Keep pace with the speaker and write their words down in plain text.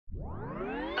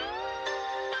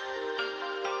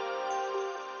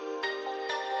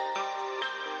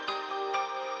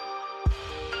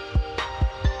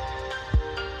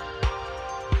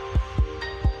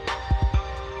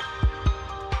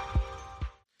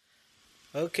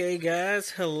Okay,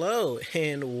 guys, hello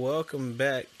and welcome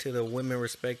back to the Women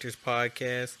Respecters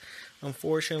podcast.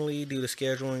 Unfortunately, due to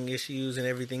scheduling issues and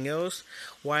everything else,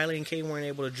 Wiley and Kay weren't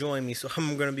able to join me, so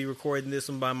I'm going to be recording this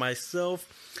one by myself.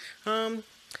 Um,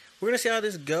 we're going to see how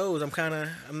this goes. I'm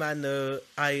not in the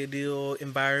ideal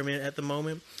environment at the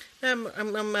moment. I'm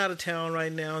out of town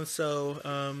right now, and so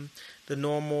my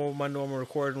normal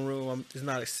recording room is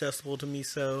not accessible to me.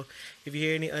 So if you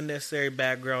hear any unnecessary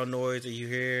background noise or you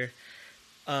hear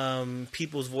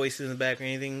people's voices in the back or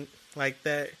anything like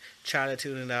that, try to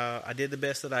tune it out. I did the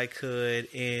best that I could,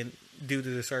 and due to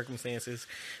the circumstances.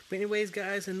 But anyways,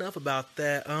 guys, enough about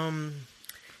that.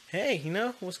 Hey,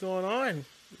 what's going on?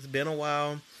 It's been a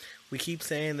while. We keep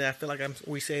saying that. I feel like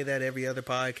we say that every other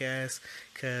podcast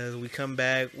because we come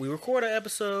back, we record an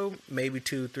episode, maybe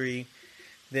two, three,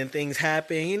 then things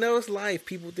happen. It's life.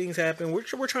 Things happen.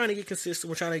 We're trying to get consistent.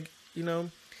 We're trying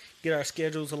to get our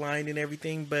schedules aligned and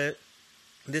everything, but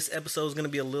this episode is going to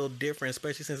be a little different,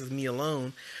 especially since it's me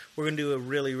alone. We're going to do it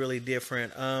really, really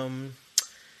different.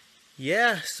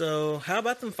 Yeah, so how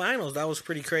about them finals? That was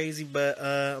pretty crazy, but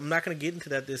I'm not going to get into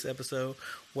that this episode.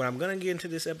 What I'm going to get into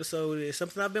this episode is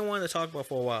something I've been wanting to talk about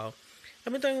for a while.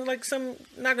 I've been talking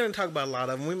not going to talk about a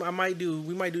lot of them. We might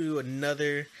do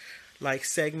another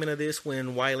segment of this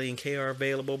when Wiley and Kay are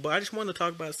available, but I just wanted to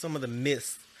talk about some of the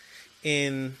myths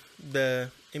in the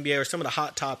NBA or some of the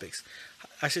hot topics.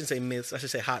 I shouldn't say myths. I should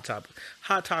say hot topics.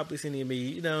 Hot topics in the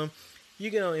NBA. You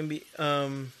get on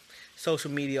NBA,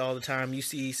 social media all the time. You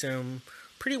see some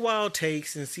pretty wild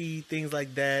takes and see things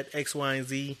like that, X, Y, and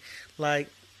Z. Like,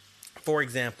 for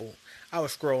example, I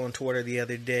was scrolling Twitter the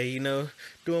other day,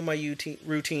 doing my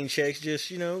routine checks,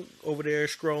 just, over there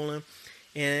scrolling.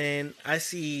 And I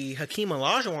see Hakeem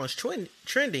Olajuwon's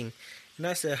trending. And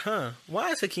I said, why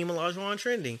is Hakeem Olajuwon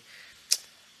trending?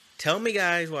 Tell me,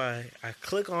 guys, why. I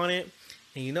click on it.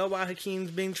 And you know why Hakeem's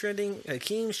being trending?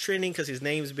 Hakeem's trending because his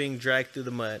name's being dragged through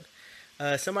the mud.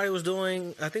 Somebody was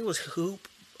doing, I think it was Hoop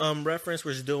reference,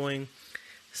 was doing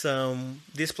some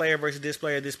this player versus this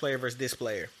player, this player versus this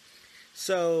player.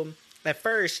 So at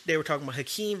first they were talking about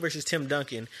Hakeem versus Tim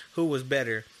Duncan, who was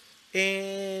better.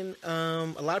 And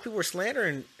a lot of people were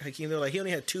slandering Hakeem. They're like, he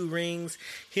only had 2 rings.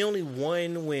 He only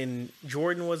won when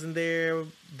Jordan wasn't there.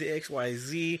 The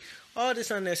XYZ. All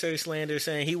this unnecessary slander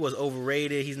saying he was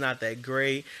overrated. He's not that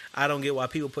great. I don't get why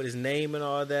people put his name and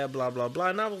all that. Blah, blah, blah.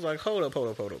 And I was like, hold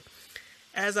up.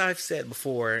 As I've said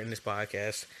before in this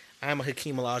podcast, I'm a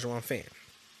Hakeem Olajuwon fan.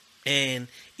 And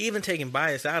even taking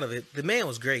bias out of it, the man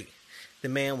was great.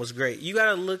 You got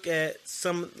to look at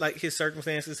some, his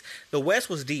circumstances. The West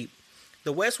was deep.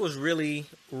 The West was really,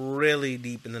 really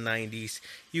deep in the 90s.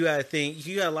 You got to think,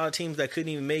 you got a lot of teams that couldn't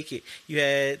even make it. You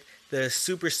had the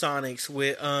Supersonics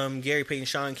with Gary Payton,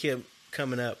 Sean Kemp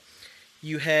coming up.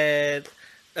 You had,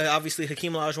 obviously,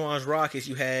 Hakeem Olajuwon's Rockets.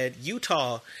 You had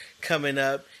Utah coming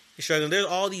up. Struggling. There's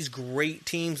all these great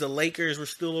teams. The Lakers were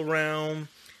still around.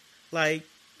 I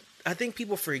think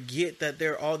people forget that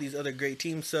there are all these other great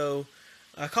teams. So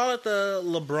I call it the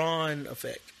LeBron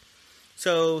effect.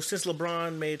 So since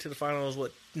LeBron made it to the finals,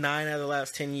 9 out of the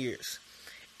last 10 years,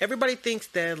 everybody thinks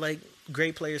that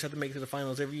great players have to make it to the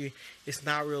finals every year. It's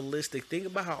not realistic. Think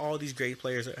about how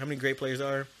many great players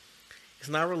are. It's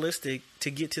not realistic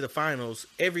to get to the finals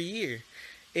every year,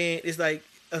 and it's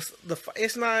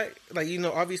it's not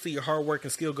obviously your hard work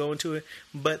and skill go into it,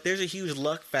 but there's a huge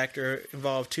luck factor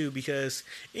involved too because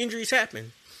injuries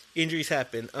happen.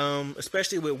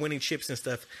 Especially with winning chips and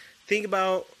stuff. Think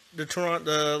about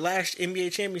the last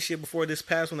NBA championship before this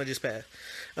past one that just passed.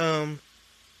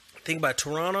 Think about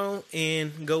Toronto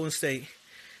and Golden State.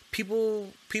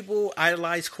 People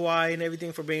idolize Kawhi and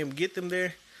everything for being able to get them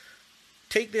there.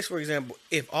 Take this for example.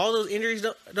 If all those injuries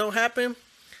don't happen,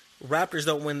 Raptors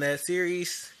don't win that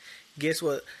series. Guess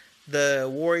what? The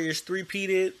Warriors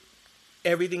three-peated.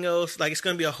 Everything else, it's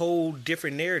going to be a whole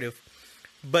different narrative.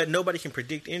 But nobody can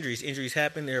predict injuries. Injuries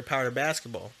happen. They're a part of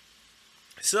basketball.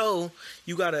 So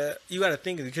you gotta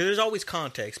think of it because there's always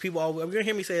context. I'm gonna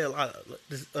hear me say a lot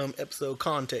this episode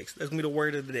context. That's gonna be the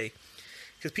word of the day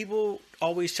because people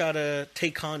always try to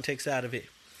take context out of it.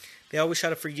 They always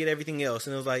try to forget everything else.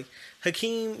 And it was like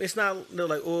Hakeem. It's not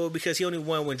because he only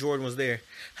won when Jordan was there.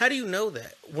 How do you know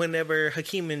that? Whenever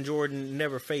Hakeem and Jordan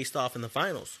never faced off in the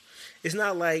finals, it's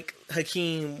not like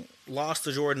Hakeem lost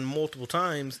to Jordan multiple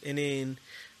times and then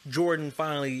Jordan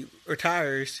finally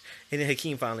retires and then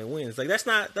Hakeem finally wins. That's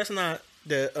not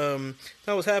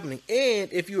what's happening.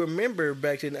 And if you remember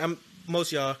back then,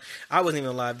 most of y'all, I wasn't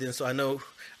even alive then, so I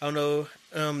don't know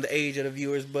the age of the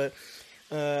viewers, but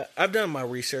I've done my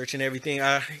research and everything.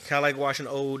 I kind of like watching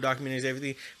old documentaries and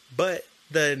everything. But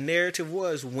the narrative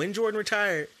was when Jordan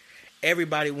retired,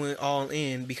 everybody went all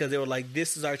in because they were like,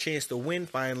 this is our chance to win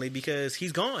finally because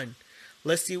he's gone.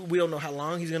 Let's see. We don't know how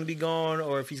long he's going to be gone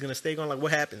or if he's going to stay gone. Like,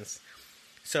 what happens?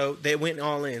 So they went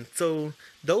all in. So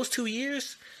those 2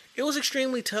 years, it was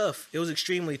extremely tough. It was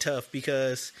extremely tough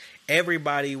because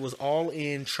everybody was all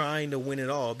in trying to win it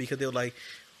all because they were like,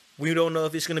 we don't know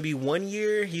if it's going to be 1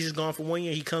 year. He's just gone for 1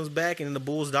 year. He comes back and the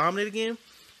Bulls dominate again.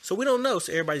 So we don't know.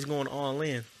 So everybody's going all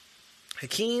in.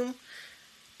 Hakeem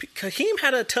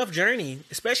had a tough journey,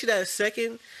 especially that his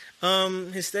second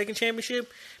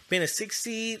championship, being a 6th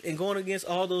seed and going against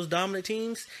all those dominant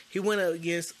teams. He went up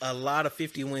against a lot of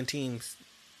 50-win teams,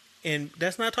 and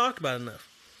that's not talked about enough.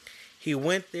 He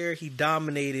went there, he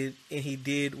dominated, and he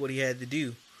did what he had to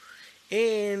do.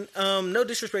 And no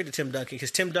disrespect to Tim Duncan,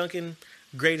 because Tim Duncan,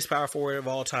 greatest power forward of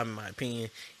all time, in my opinion.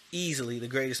 Easily the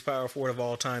greatest power forward of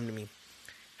all time to me.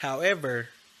 However,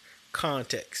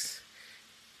 context.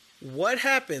 What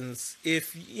happens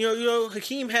if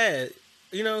Hakeem had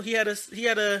he had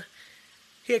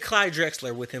Clyde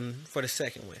Drexler with him for the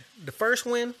second win. The first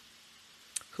win,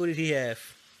 who did he have?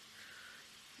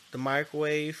 The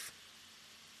microwave.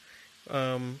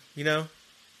 Kenny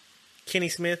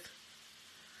Smith.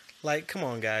 Like, come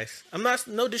on, guys.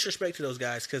 No disrespect to those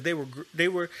guys because they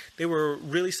were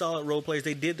really solid role players.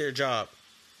 They did their job.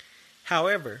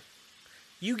 However,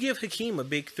 you give Hakeem a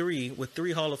big 3 with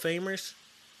 3 Hall of Famers.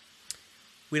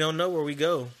 We don't know where we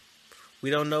go. We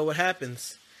don't know what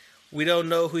happens. We don't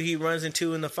know who he runs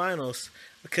into in the finals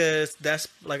because that's,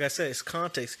 like I said, it's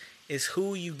context. It's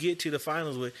who you get to the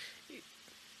finals with.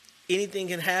 Anything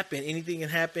can happen.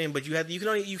 But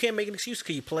you can't make an excuse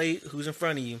because you play who's in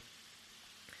front of you.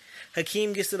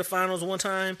 Hakeem gets to the finals one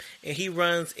time and he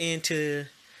runs into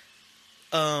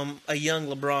a young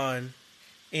LeBron,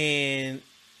 and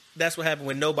that's what happened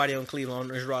with nobody on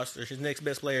Cleveland on his roster. His next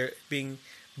best player being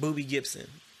Boobie Gibson.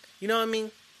 You know what I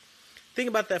mean? Think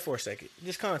about that for a second.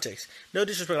 Just context. No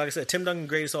disrespect. Like I said, Tim Duncan,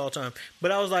 greatest all time.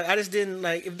 But I was like, I just didn't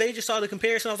like, if they just saw the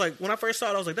comparison, I was like, when I first saw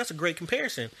it, I was like, that's a great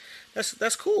comparison.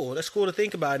 That's cool. That's cool to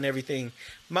think about and everything.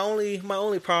 My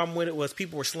only problem with it was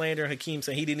people were slandering Hakeem,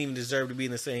 saying he didn't even deserve to be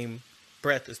in the same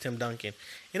breath as Tim Duncan.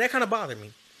 And that kind of bothered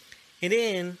me. And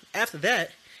then after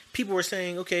that, people were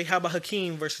saying, okay, how about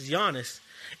Hakeem versus Giannis?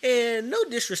 And no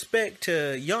disrespect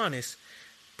to Giannis,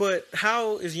 but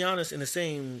how is Giannis in the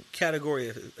same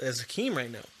category as Hakeem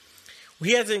right now? Well,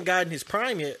 he hasn't gotten his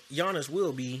prime yet. Giannis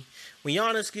will be. When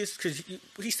Giannis gets, because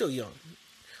he's still young.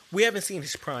 We haven't seen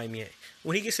his prime yet.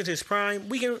 When he gets into his prime,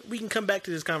 we can come back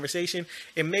to this conversation,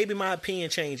 and maybe my opinion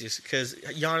changes because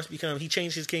Giannis he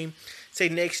changed his game. Say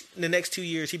the next 2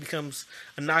 years, he becomes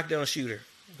a knockdown shooter.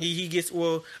 He gets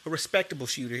a respectable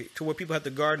shooter to where people have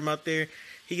to guard him out there.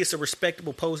 He gets a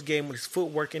respectable post game with his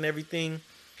footwork and everything,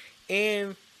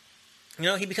 and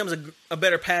he becomes a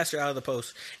better passer out of the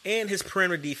post, and his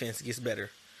perimeter defense gets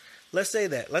better. Let's say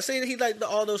that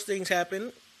all those things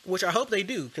happen, which I hope they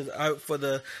do, because for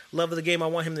the love of the game, I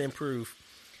want him to improve.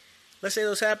 Let's say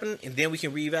those happen, and then we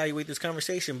can reevaluate this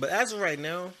conversation. But as of right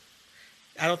now,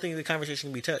 I don't think the conversation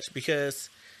can be touched because,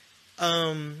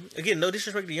 again, no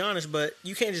disrespect to Giannis, but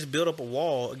you can't just build up a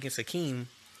wall against Hakeem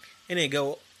and it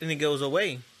goes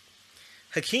away.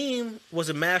 Hakeem was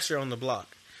a master on the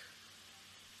block.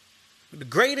 The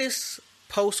greatest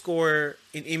post scorer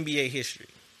in NBA history.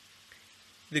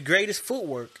 The greatest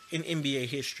footwork in NBA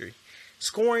history.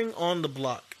 Scoring on the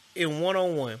block in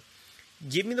one-on-one.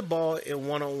 Give me the ball in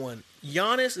one-on-one.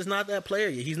 Giannis is not that player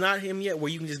yet. He's not him yet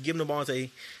where you can just give him the ball and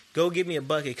say, go give me a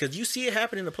bucket. Because you see it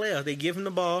happen in the playoffs. They give him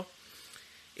the ball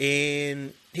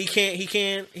and he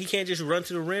can't just run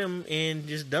to the rim and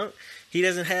just dunk. He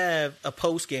doesn't have a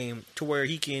post game to where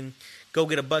he can go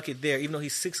get a bucket there, even though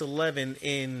he's 6'11"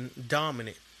 and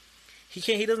dominant.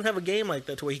 He doesn't have a game like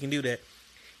that to where he can do that.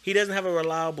 He doesn't have a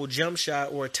reliable jump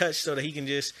shot or a touch so that he can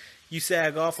just, you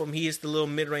sag off him, he hits the little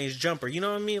mid-range jumper. You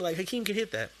know what I mean? Like, Hakeem can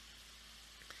hit that.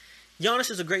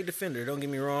 Giannis is a great defender, don't get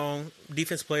me wrong.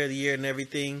 Defense player of the year and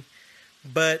everything.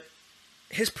 But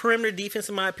his perimeter defense,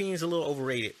 in my opinion, is a little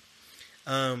overrated.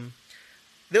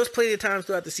 There was plenty of times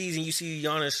throughout the season you see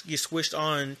Giannis get switched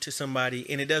on to somebody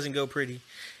and it doesn't go pretty.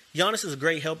 Giannis is a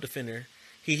great help defender.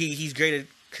 He's great at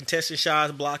contesting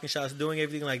shots, blocking shots, doing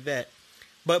everything like that.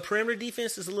 But perimeter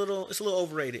defense is a little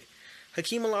overrated.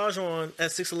 Hakeem Olajuwon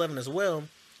at 6'11" as well,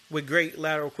 with great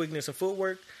lateral quickness and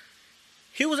footwork.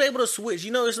 He was able to switch.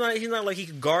 He's not like he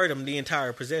could guard him the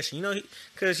entire possession.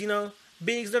 Because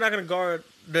bigs, they're not going to guard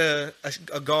the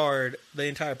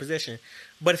entire possession.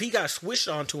 But if he got switched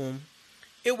onto him,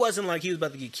 it wasn't like he was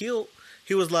about to get killed.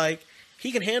 He was like,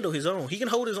 he can handle his own. He can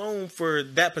hold his own for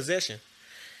that possession.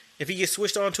 If he gets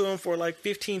switched onto him for like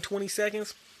 15, 20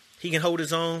 seconds, he can hold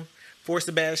his own. force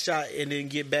a bad shot, and then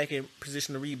get back in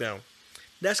position to rebound.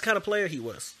 That's the kind of player he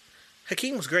was.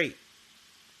 Hakeem was great.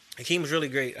 Hakeem was really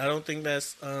great. I don't think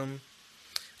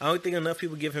enough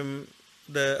people give him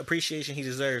the appreciation he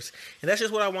deserves. And that's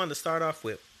just what I wanted to start off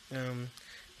with.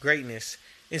 Greatness.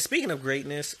 And speaking of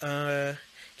greatness, can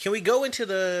we go into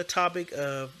the topic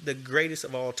of the greatest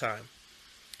of all time?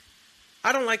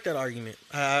 I don't like that argument.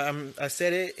 I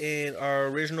said it in our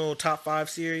original top 5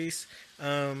 series.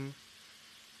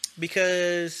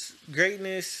 Because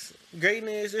greatness,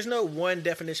 there's no one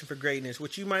definition for greatness.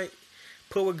 What you might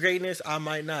put with greatness, I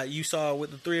might not. You saw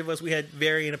with the three of us, we had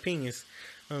varying opinions.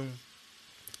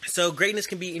 So greatness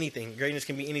can be anything.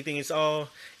 It's all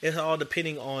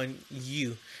depending on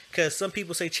you. Because some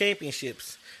people say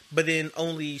championships, but then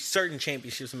only certain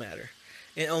championships matter.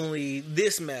 And only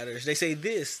this matters. They say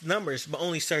this, numbers, but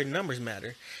only certain numbers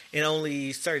matter. And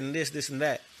only certain this, and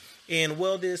that. And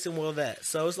well this and well that.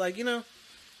 So it's like,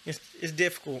 it's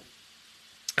difficult.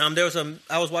 I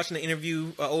was watching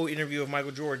an old interview of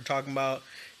Michael Jordan talking about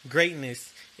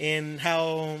greatness and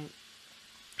how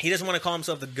he doesn't want to call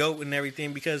himself the GOAT and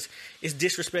everything because it's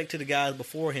disrespect to the guys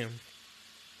before him.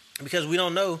 Because we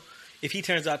don't know if he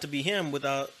turns out to be him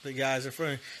without the guys in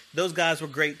front. Those guys were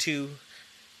great too.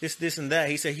 This and that.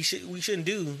 He said we shouldn't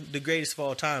do the greatest of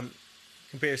all time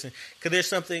comparison because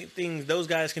there's things those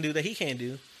guys can do that he can't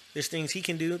do. There's things he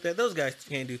can do that those guys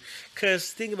can't do.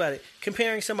 Because think about it,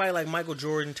 comparing somebody like Michael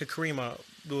Jordan to Kareem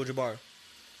Abdul-Jabbar.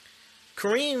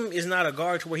 Kareem is not a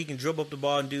guard to where he can dribble up the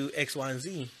ball and do X, Y, and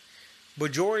Z.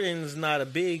 But Jordan's not a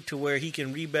big to where he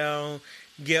can rebound,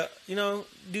 do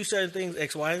certain things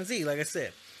X, Y, and Z. Like I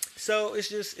said. So it's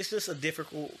just a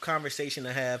difficult conversation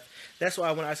to have. That's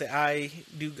why when I say I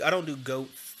don't do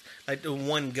GOATs, like the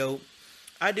one GOAT.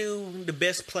 I do the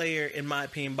best player, in my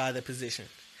opinion, by the position.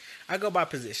 I go by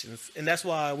positions. And that's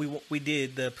why we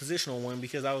did the positional one,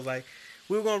 because I was like,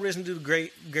 we were going to originally do the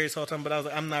greatest all time, but I was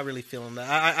like, I'm not really feeling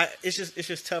that. It's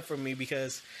just tough for me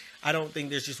because I don't think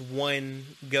there's just one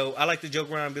GOAT. I like to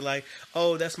joke around and be like,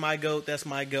 oh, that's my GOAT, that's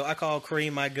my GOAT. I call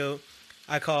Kareem my GOAT.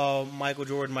 I call Michael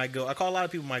Jordan my GOAT. I call a lot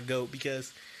of people my GOAT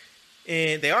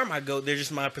and they are my GOAT. They're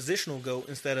just my positional GOAT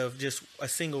instead of just a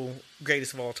single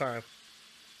greatest of all time.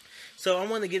 So I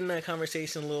want to get in that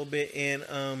conversation a little bit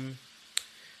and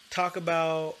talk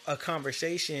about a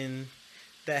conversation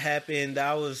that happened.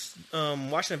 I was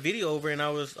watching a video over and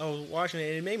I was watching it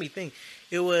and it made me think.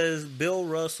 It was Bill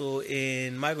Russell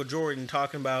and Michael Jordan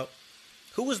talking about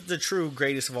who was the true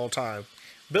greatest of all time.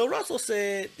 Bill Russell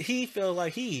said he felt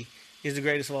like he is the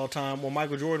greatest of all time, while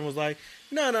Michael Jordan was like,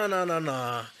 no,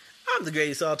 I'm the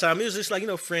greatest of all time. It was just like,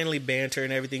 friendly banter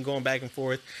and everything going back and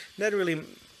forth. Nothing really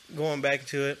going back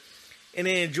into it. And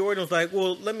then Jordan was like,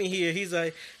 well, let me hear.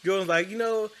 Jordan's like,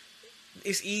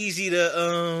 it's easy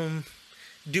to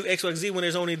do X, Y, Z when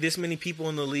there's only this many people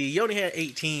in the league. You only had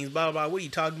 8 teams, blah, blah, blah. What are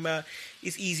you talking about?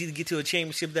 It's easy to get to a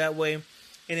championship that way. And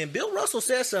then Bill Russell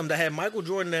said something that had Michael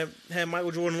Jordan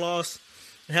lost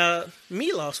and had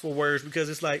me lost for words, because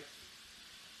it's like,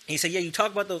 he said, yeah, you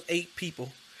talk about those 8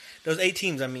 people, those 8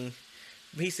 teams, I mean.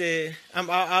 But he said, I'm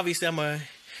going to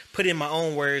put in my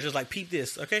own words, just like, peep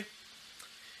this, okay?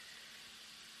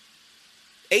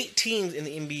 8 teams in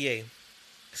the NBA.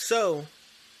 So,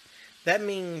 that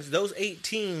means those 8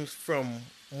 teams from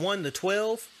 1 to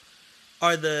 12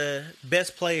 are the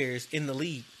best players in the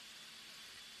league.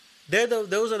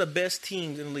 Those are the best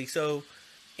teams in the league. So,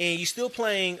 and you're still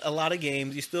playing a lot of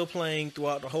games. You're still playing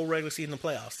throughout the whole regular season and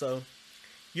playoffs. So,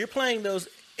 you're playing those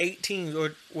 8 teams,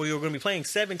 or you're going to be playing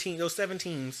those 7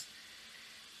 teams,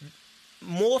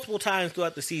 multiple times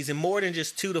throughout the season, more than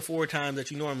just 2 to 4 times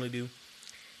that you normally do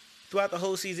throughout the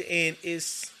whole season, and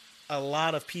it's a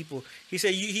lot of people. He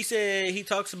said he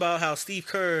talks about how Steve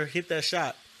Kerr hit that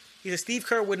shot. He said Steve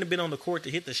Kerr wouldn't have been on the court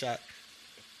to hit the shot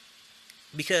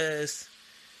because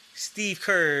Steve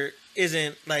Kerr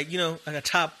isn't like a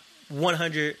top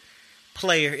 100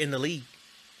 player in the league.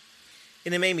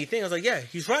 And it made me think, I was like, yeah,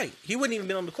 he's right. He wouldn't even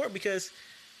been on the court, because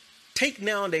take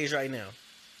nowadays right now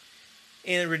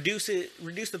and reduce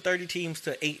the 30 teams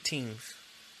to 8 teams.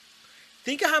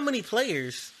 Think of how many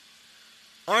players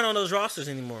aren't on those rosters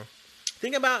anymore.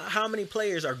 Think about how many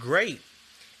players are great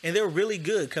and they're really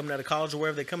good coming out of college or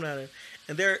wherever they're coming out of,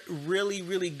 and they're really,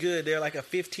 really good. They're like a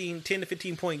 10 to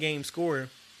 15 point game scorer,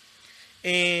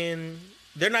 and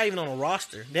they're not even on a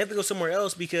roster. They have to go somewhere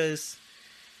else because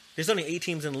there's only 8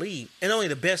 teams in the league, and only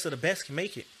the best of the best can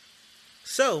make it.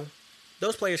 So,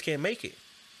 those players can't make it.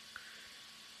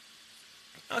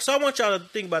 So I want y'all to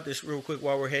think about this real quick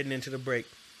while we're heading into the break.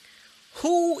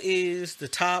 Who is the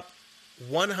top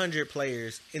 100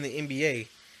 players in the NBA?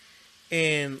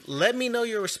 And let me know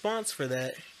your response for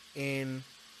that. And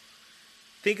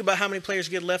think about how many players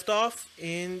get left off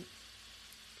and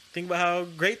think about how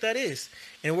great that is.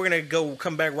 And we're going to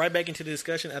come back right back into the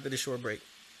discussion after this short break.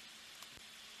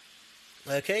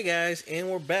 Okay, guys, and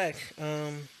we're back.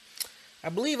 I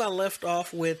believe I left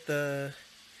off with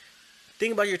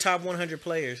think about your top 100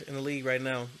 players in the league right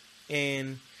now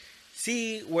and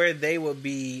see where they would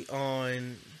be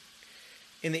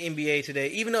in the NBA today.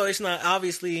 Even though it's not,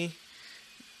 obviously,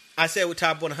 I said with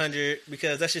top 100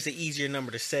 because that's just an easier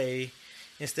number to say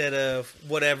instead of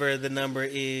whatever the number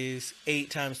is,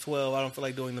 8 times 12. I don't feel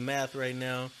like doing the math right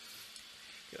now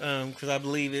because I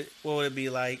believe it, what would it be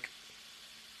like,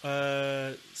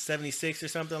 76 or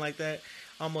something like that?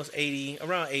 Almost 80,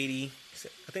 around 80.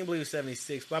 I believe it's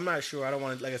 76, but I'm not sure. I don't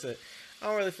want to, like I said, I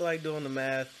don't really feel like doing the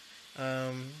math.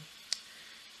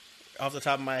 Off the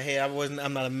top of my head,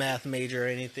 I'm not a math major or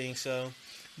anything, so,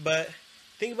 but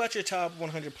think about your top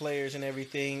 100 players and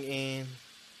everything, and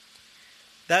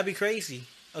that'd be crazy.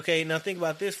 Okay, now think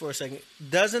about this for a second.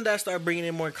 Doesn't that start bringing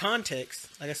in more context?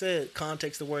 Like I said,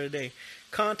 context, the word of the day.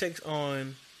 Context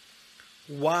on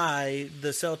why the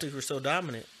Celtics were so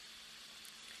dominant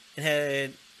and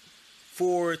had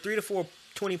 3 to 4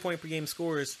 20-point per game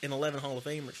scorers and 11 Hall of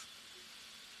Famers.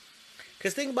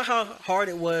 Because think about how hard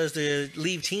it was to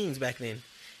leave teams back then.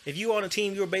 If you were on a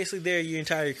team, you were basically there your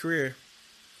entire career.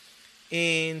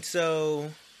 And so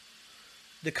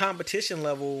the competition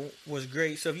level was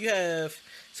great. So if you have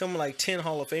someone like 10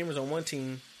 Hall of Famers on one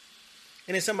team,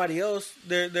 and then somebody else,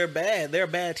 they're bad. They're a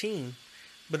bad team.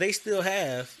 But they still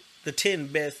have the 10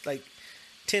 best, like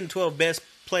 10, 12 best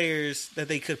players that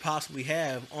they could possibly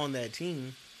have on that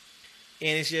team.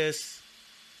 And it's just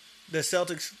that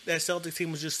Celtics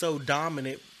team was just so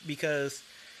dominant because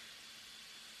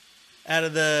out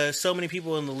of so many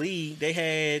people in the league, they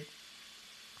had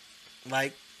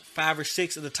like 5 or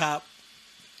 6 of the top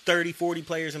 30, 40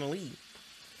 players in the league.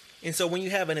 And so when you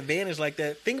have an advantage like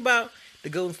that, think about the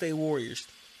Golden State Warriors.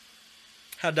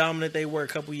 How dominant they were a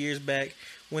couple years back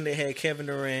when they had Kevin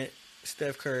Durant,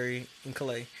 Steph Curry, and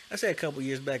Klay. I said a couple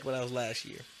years back, but that was last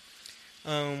year.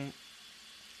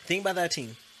 Think about that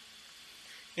team.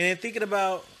 And then thinking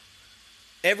about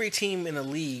every team in the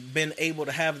league been able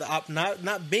to have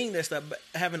not being that stuff, but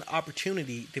having the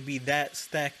opportunity to be that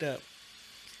stacked up.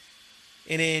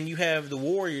 And then you have the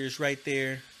Warriors right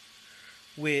there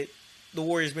with the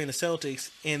Warriors being the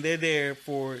Celtics, and they're there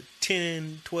for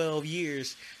 10, 12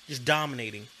 years just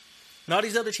dominating. And all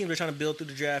these other teams are trying to build through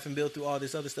the draft and build through all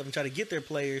this other stuff and try to get their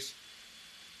players.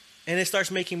 And it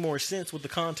starts making more sense with the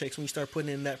context when you start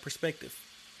putting in that perspective.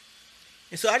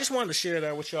 And so I just wanted to share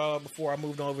that with y'all before I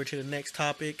moved over to the next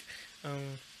topic.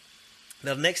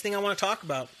 The next thing I want to talk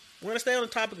about, we're going to stay on the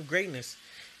topic of greatness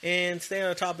and stay on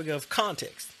the topic of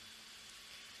context.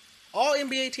 All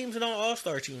NBA teams and all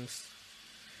All-Star teams.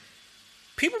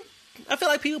 I feel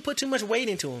like people put too much weight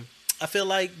into them. I feel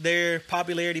like their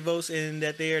popularity votes and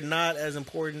that they are not as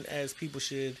important as people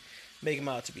should make them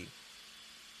out to be.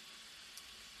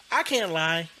 I can't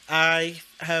lie. I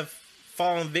have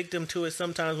fallen victim to it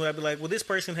sometimes when I'd be like, well, this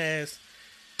person has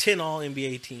 10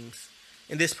 All-NBA teams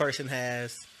and this person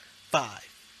has 5.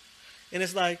 And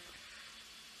it's like,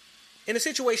 in a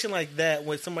situation like that,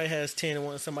 when somebody has 10 and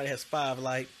when somebody has 5,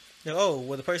 like, oh,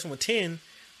 well, the person with 10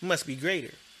 must be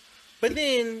greater. But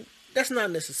then that's not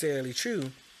necessarily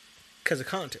true because of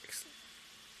context.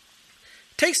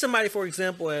 Take somebody, for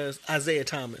example, as Isaiah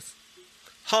Thomas,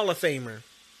 Hall of Famer,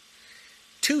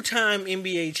 2-time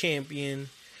NBA champion.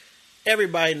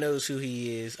 Everybody knows who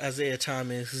he is. Isaiah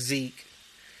Thomas, Zeke.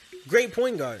 Great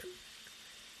point guard.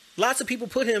 Lots of people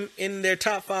put him in their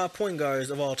top 5 point guards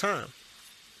of all time.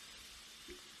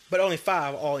 But only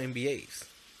 5 All-NBAs.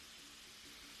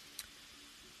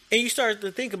 And you start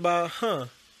to think about,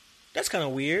 that's kind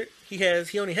of weird. He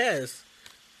only has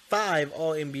 5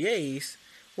 All-NBAs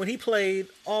when he played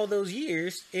all those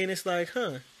years. And it's like,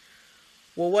 well,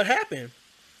 what happened?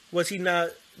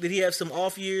 Did he have some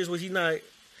off years? Was he not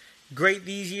great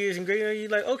these years and great? You're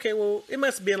like, okay, well, it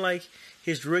must have been like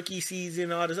his rookie season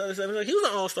and all this other stuff. Like, he was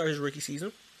an all-star his rookie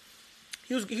season.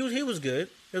 He was good.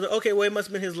 It was like, okay, well, it must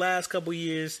have been his last couple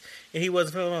years and he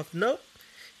wasn't falling off. Nope.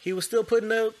 He was still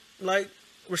putting up like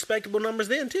respectable numbers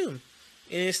then too.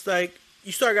 And it's like,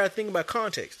 you got to think about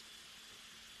context.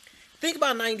 Think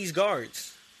about 90s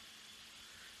guards.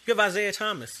 You have Isaiah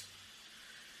Thomas.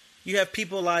 You have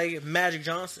people like Magic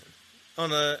Johnson on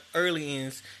the early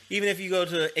ends. Even if you go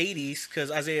to the 80s,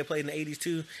 because Isaiah played in the 80s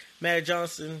too, Magic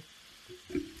Johnson.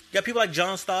 You got people like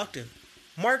John Stockton.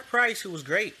 Mark Price, who was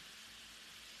great.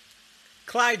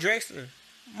 Clyde Drexler.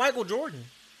 Michael Jordan.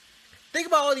 Think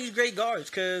about all these great guards,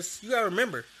 because you got to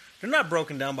remember, they're not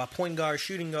broken down by point guard,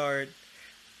 shooting guard,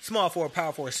 small forward,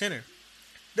 power forward, center.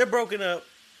 They're broken up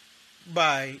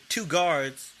by two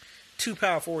guards, two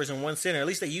power forwards, and one center. At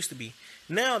least they used to be.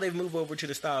 Now they've moved over to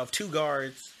the style of two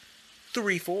guards,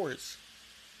 three forwards.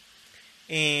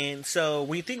 And so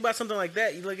when you think about something like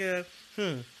that, you look at,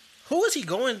 who is he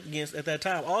going against at that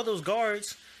time? All those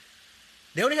guards,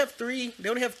 they only have three. They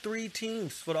only have three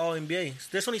teams for the All NBA.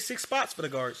 There's only 6 spots for the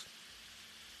guards.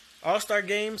 All-Star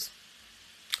games,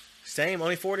 same,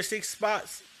 only 4 to 6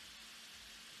 spots.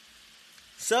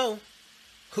 So,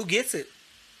 who gets it?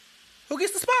 Who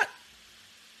gets the spot?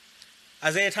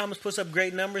 Isaiah Thomas puts up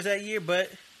great numbers that year, but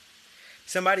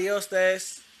somebody else that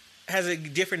has a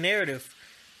different narrative.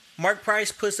 Mark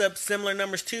Price puts up similar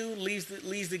numbers too, leads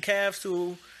the Cavs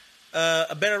to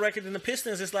a better record than the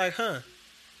Pistons. It's like, that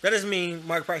doesn't mean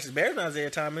Mark Price is better than Isaiah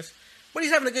Thomas, but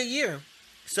he's having a good year.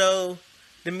 So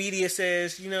the media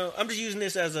says, I'm just using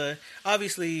this as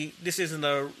obviously this isn't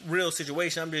a real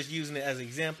situation. I'm just using it as an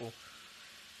example.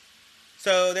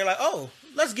 So they're like,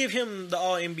 let's give him the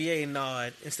All-NBA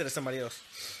nod instead of somebody else.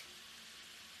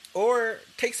 Or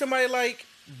take somebody like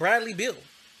Bradley Beal.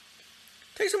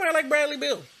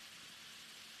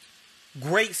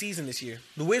 Great season this year.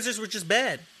 The Wizards were just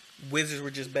bad.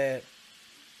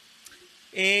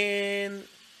 And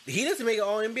he doesn't make an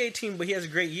All-NBA team, but he has a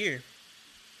great year.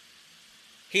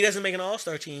 He doesn't make an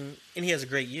All-Star team, and he has a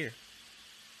great year.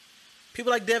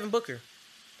 People like Devin Booker.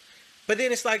 But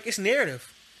then it's like, it's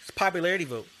narrative. It's a popularity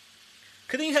vote.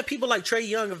 Because then you have people like Trae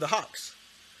Young of the Hawks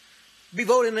be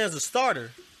voting as a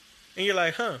starter. And you're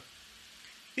like,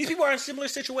 these people are in similar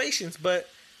situations, but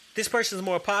this person is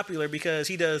more popular because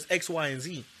he does X, Y, and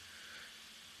Z.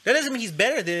 That doesn't mean he's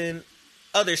better than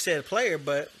other said player,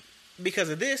 but because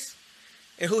of this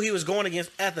and who he was going against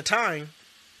at the time,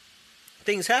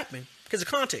 things happen because of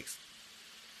context.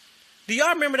 Do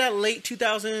y'all remember that late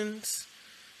 2000s,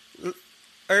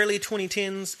 early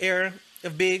 2010s era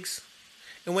of bigs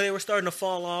and when they were starting to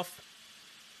fall off?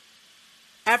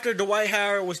 After Dwight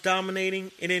Howard was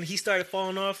dominating and then he started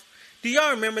falling off, do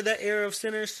y'all remember that era of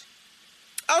centers?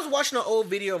 I was watching an old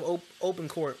video of Open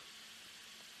Court,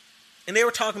 and they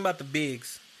were talking about the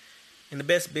bigs and the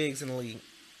best bigs in the league.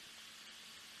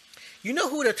 You know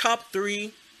who the top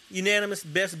 3 unanimous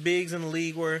best bigs in the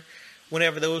league were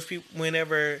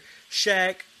whenever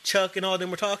Shaq, Chuck, and all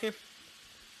them were talking?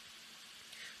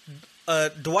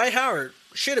 Dwight Howard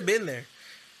should have been there.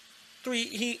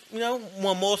 He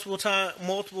won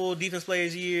multiple defense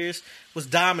players years, was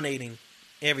dominating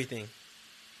everything.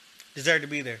 Deserved to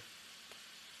be there.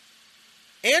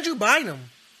 Andrew Bynum.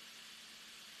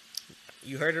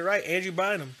 You heard it right, Andrew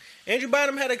Bynum. Andrew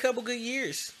Bynum had a couple good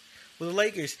years with the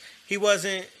Lakers. He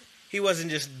wasn't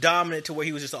just dominant to where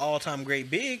he was just an all-time great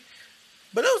big,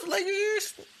 but those Lakers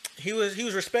years, he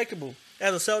was respectable.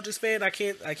 As a Celtics fan, I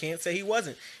can't say he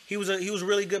wasn't. He was a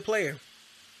really good player.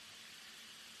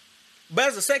 But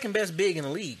as the second best big in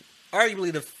the league,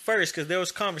 arguably the first, because there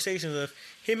was conversations of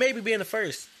him maybe being the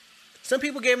first. Some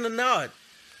people gave him the nod.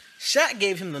 Shaq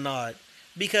gave him the nod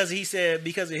because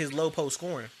of his low post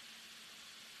scoring.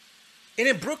 And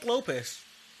then Brook Lopez.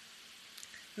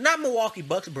 Not Milwaukee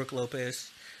Bucks Brook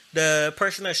Lopez. The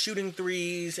person that's shooting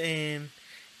threes and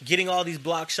getting all these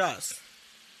block shots.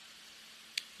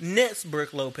 Nets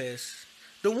Brook Lopez.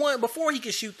 The one before he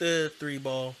could shoot the 3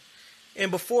 ball. And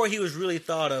before he was really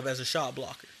thought of as a shot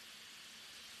blocker.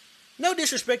 No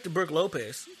disrespect to Brook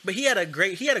Lopez. But he had a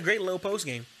great low post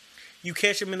game. You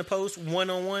catch him in the post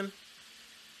 1-on-1.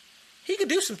 He could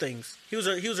do some things. He was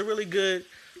a really good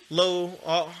low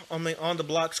on the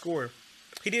block scorer.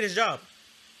 He did his job.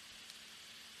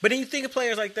 But then you think of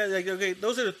players like that, like, okay,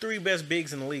 those are the 3 best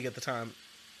bigs in the league at the time.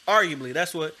 Arguably,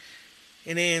 that's what.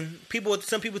 And then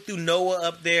some people threw Noah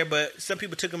up there, but some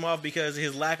people took him off because of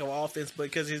his lack of offense,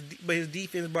 but his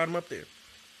defense brought him up there.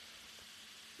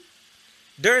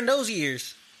 During those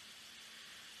years,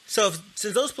 since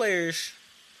those players,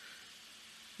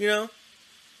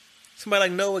 somebody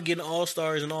like Noah getting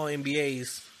All-Stars and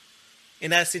All-NBAs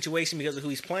in that situation because of who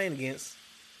he's playing against,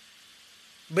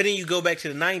 but then you go back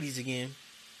to the 90s again,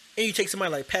 and you take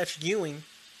somebody like Patrick Ewing,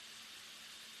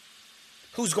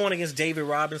 who's going against David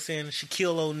Robinson,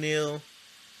 Shaquille O'Neal,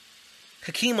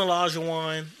 Hakeem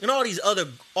Olajuwon, and all these other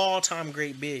all-time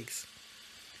great bigs.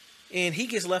 And he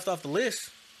gets left off the list.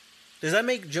 Does that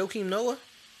make Joakim Noah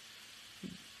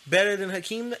better than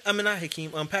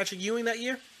Patrick Ewing that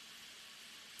year?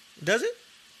 Does it?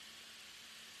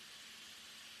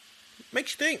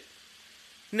 Makes you think.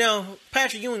 Now,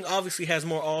 Patrick Ewing obviously has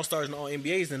more All-Stars and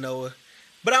All-NBAs than Noah,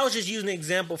 but I was just using an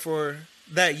example for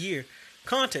that year.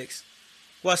 Context.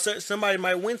 Well, somebody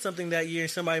might win something that year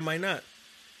and somebody might not.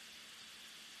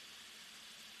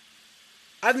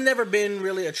 I've never been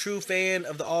really a true fan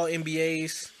of the All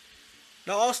NBAs.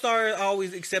 The All Star I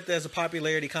always accept it as a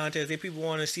popularity contest. If people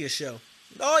want to see a show,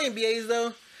 the All NBAs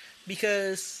though,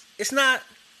 because it's not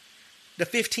the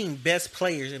 15 best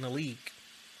players in the league.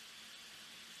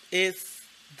 It's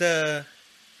the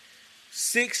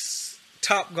 6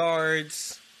 top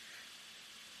guards,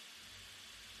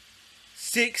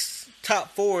 6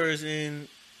 top forwards, and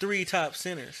 3 top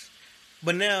centers.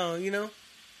 But now,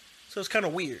 so it's kind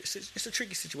of weird. It's a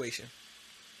tricky situation.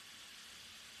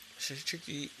 It's a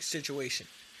tricky situation.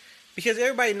 Because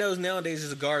everybody knows nowadays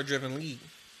it's a guard-driven league.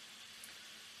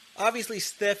 Obviously,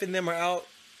 Steph and them are out,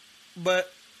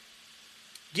 but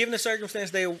given the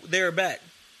circumstance, they are back.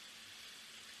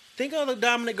 Think of the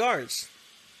dominant guards.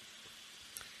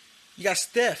 You got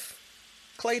Steph,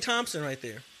 Klay Thompson right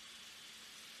there,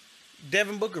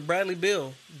 Devin Booker, Bradley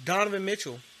Beal, Donovan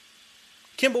Mitchell,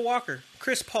 Kemba Walker,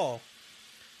 Chris Paul,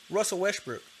 Russell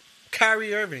Westbrook,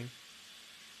 Kyrie Irving,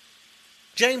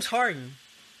 James Harden,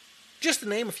 just to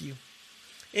name a few.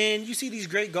 And you see these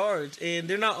great guards, and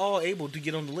they're not all able to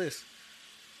get on the list.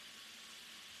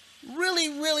 Really,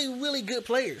 really, really good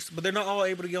players, but they're not all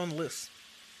able to get on the list.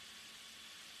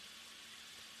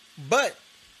 But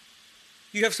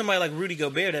you have somebody like Rudy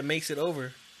Gobert that makes it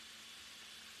over.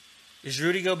 Is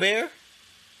Rudy Gobert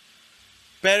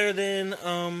better than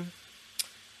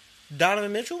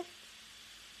Donovan Mitchell?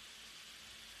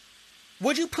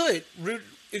 Would you put,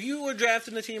 if you were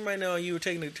drafting the team right now and you were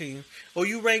taking the team, or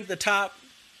you rank the top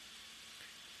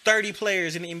 30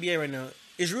 players in the NBA right now,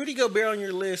 is Rudy Gobert on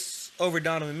your list over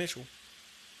Donovan Mitchell?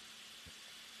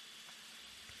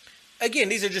 Again,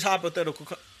 these are just hypothetical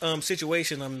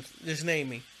situations I'm just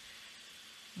naming.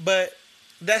 But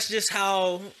that's just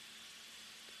how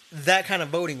that kind of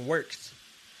voting works.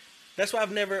 That's why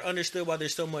I've never understood why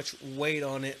there's so much weight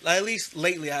on it. At least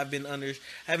lately I haven't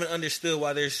understood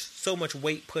why there's so much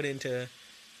weight put into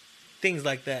things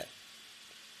like that.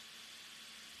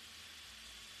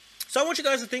 So I want you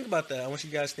guys to think about that.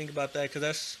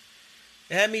 Because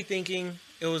it had me thinking.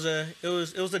 It was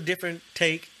a different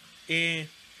take, and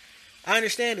I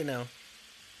understand it now.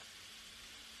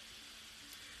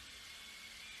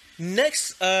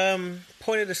 Next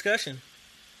point of discussion.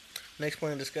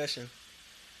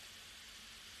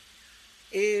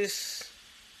 Is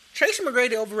Tracy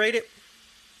McGrady overrated?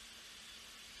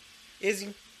 Is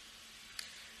he?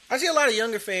 I see a lot of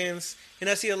younger fans, and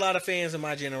I see a lot of fans in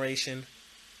my generation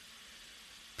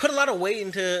put a lot of weight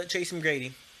into Tracy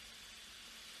McGrady.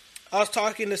 I was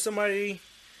talking to somebody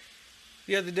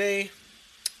the other day,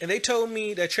 and they told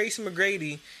me that Tracy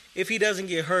McGrady, if he doesn't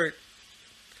get hurt,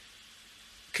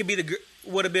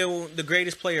 would have been the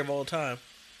greatest player of all time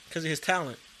because of his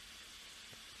talent.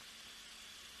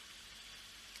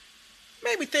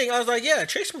 Made me think. I was like, yeah,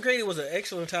 Tracy McGrady was an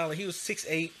excellent talent. He was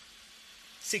 6'8",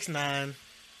 6'9",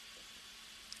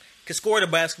 could score the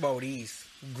basketball with ease.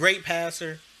 Great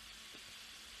passer.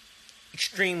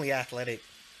 Extremely athletic.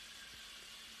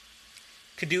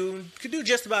 Could do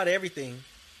just about everything.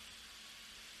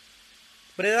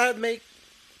 But it make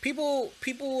people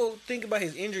think about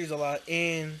his injuries a lot,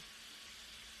 and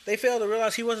they fail to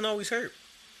realize he wasn't always hurt.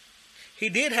 He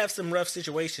did have some rough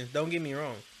situations, don't get me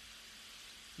wrong.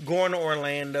 Going to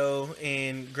Orlando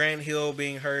and Grant Hill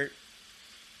being hurt.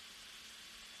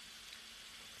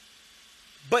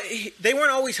 But they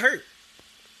weren't always hurt.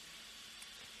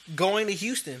 Going to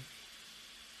Houston.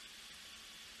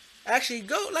 Actually,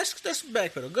 let's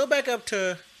backpedal. Go back up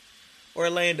to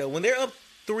Orlando. When they're up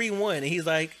 3-1, and he's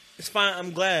like, it's fine,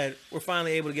 I'm glad we're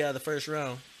finally able to get out of the first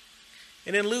round.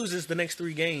 And then loses the next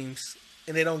 3 games,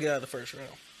 and they don't get out of the first round.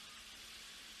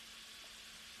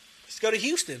 Let's go to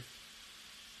Houston.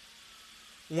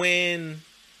 When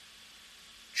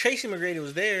Tracy McGrady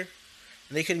was there,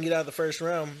 and they couldn't get out of the first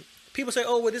round, people say,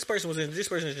 oh, well, this person was injured, this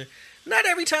person was injured. Not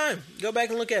every time. Go back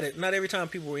and look at it. Not every time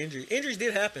people were injured. Injuries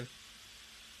did happen.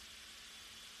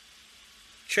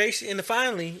 Tracy, and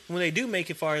finally, when they do make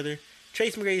it farther,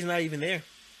 Tracy McGrady's not even there.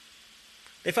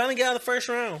 They finally get out of the first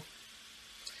round.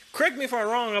 Correct me if I'm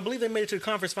wrong, I believe they made it to the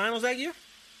conference finals that year.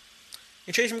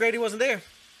 And Tracy McGrady wasn't there.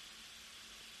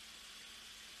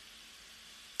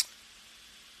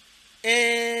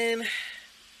 And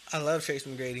I love Tracy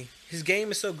McGrady. His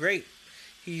game is so great.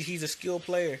 He's a skilled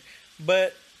player.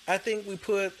 But I think we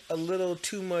put a little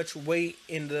too much weight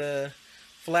in the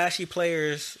flashy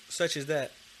players such as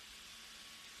that.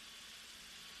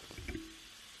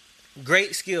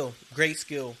 Great skill.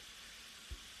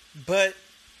 But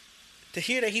to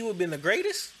hear that he would have been the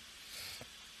greatest,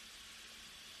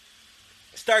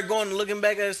 start going and looking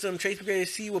back at some Tracy McGrady,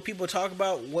 see what people talk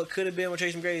about, what could have been with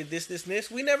Tracy McGrady, this, and this.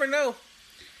 We never know.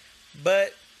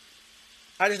 But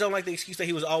I just don't like the excuse that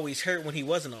he was always hurt when he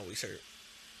wasn't always hurt.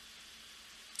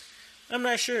 I'm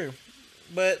not sure.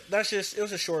 But it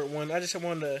was a short one. I just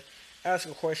wanted to ask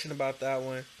a question about that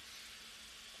one.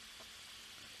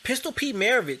 Pistol Pete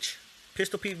Maravich.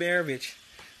 Pistol Pete Maravich.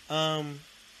 I'm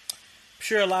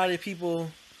sure a lot of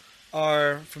people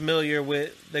are familiar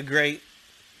with the great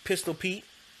Pistol Pete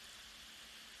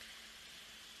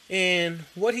and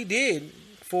what he did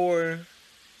for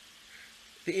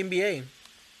the NBA.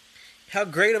 How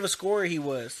great of a scorer he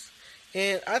was.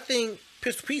 And I think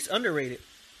Pistol Pete's underrated.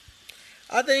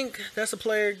 I think that's a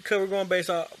player we're going back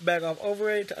off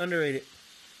overrated to underrated.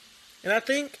 And I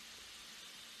think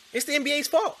it's the NBA's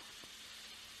fault.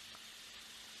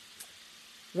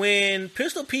 When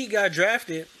Pistol Pete got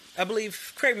drafted, I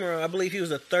believe, correct me wrong, I believe he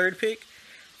was a third pick.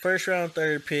 First round,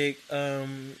 third pick,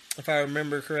 if I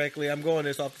remember correctly. I'm going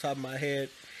this off the top of my head.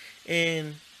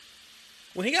 And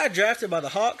when he got drafted by the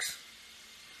Hawks,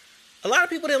 a lot of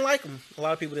people didn't like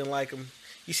him.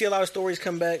 You see a lot of stories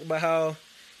come back about how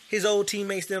his old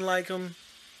teammates didn't like him.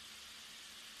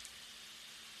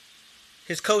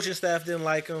 His coaching staff didn't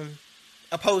like him.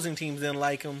 Opposing teams didn't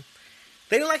like him.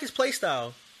 They didn't like his play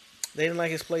style.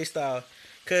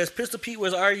 Because Pistol Pete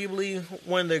was arguably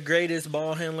one of the greatest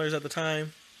ball handlers at the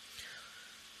time.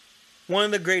 One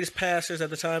of the greatest passers at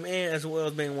the time. And as well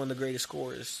as being one of the greatest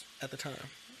scorers at the time.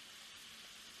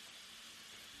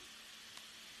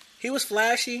 He was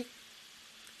flashy.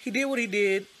 He did what he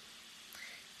did.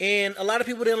 And a lot of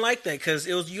people didn't like that. Because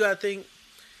you gotta think,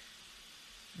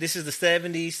 this is the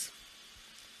 70s.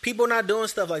 People were not doing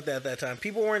stuff like that at that time.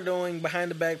 People weren't doing behind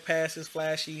the back passes,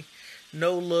 flashy,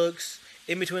 no looks,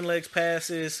 in between legs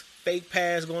passes, fake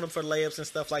pass, going up for layups and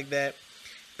stuff like that.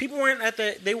 People weren't at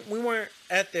that. We weren't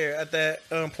at that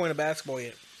point of basketball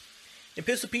yet. And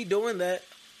Pistol Pete doing that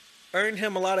earned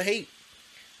him a lot of hate.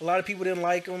 A lot of people didn't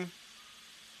like him.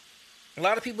 A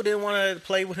lot of people didn't want to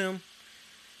play with him.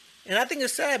 And I think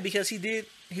it's sad because he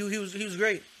was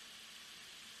great.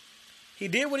 He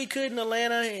did what he could in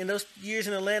Atlanta. In those years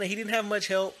in Atlanta, he didn't have much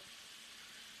help.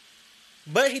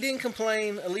 But he didn't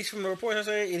complain, at least from the reports I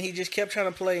said, and he just kept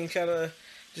trying to play and try to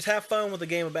just have fun with the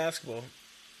game of basketball.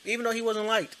 Even though he wasn't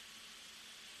liked.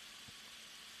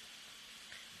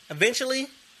 Eventually,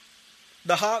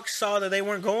 the Hawks saw that they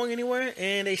weren't going anywhere,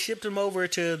 and they shipped him over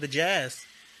to the Jazz.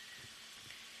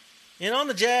 And on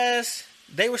the Jazz,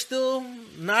 they were still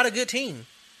not a good team.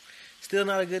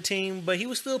 But he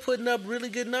was still putting up really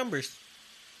good numbers.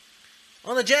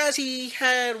 On the Jazz, he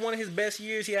had one of his best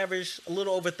years. He averaged a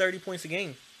little over 30 points a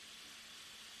game.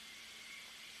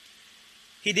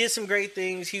 He did some great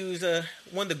things. He was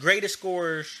one of the greatest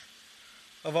scorers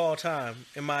of all time,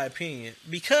 in my opinion.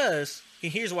 Because,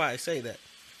 and here's why I say that.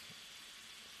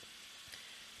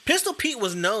 Pistol Pete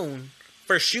was known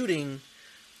for shooting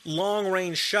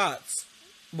long-range shots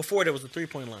before there was a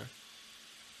three-point line.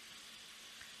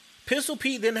 Pistol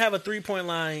Pete didn't have a three-point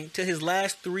line till his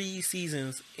last 3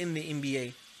 seasons in the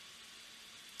NBA.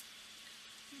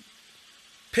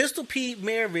 Pistol Pete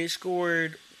Maravich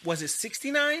scored, was it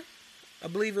 69? I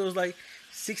believe it was like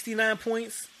 69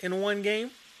 points in one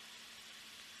game.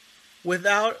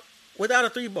 Without a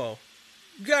three ball.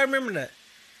 You gotta remember that.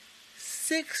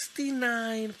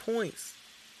 69 points.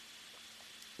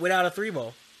 Without a three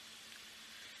ball.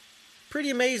 Pretty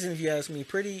amazing if you ask me.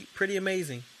 Pretty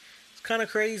amazing. Kind of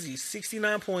crazy.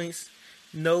 69 points,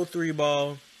 no three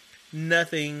ball,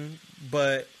 nothing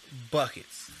but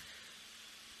buckets.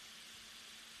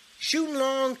 Shooting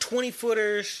long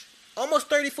 20-footers, almost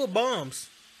 30-foot bombs.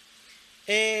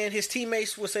 And his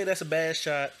teammates would say that's a bad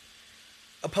shot.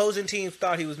 Opposing teams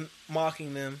thought he was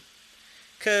mocking them.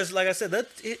 Because, like I said,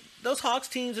 those Hawks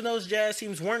teams and those Jazz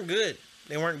teams weren't good.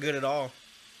 They weren't good at all.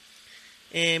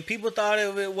 And people thought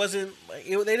it wasn't,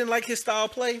 they didn't like his style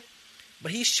of play.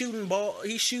 But he's shooting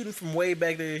from way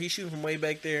back there.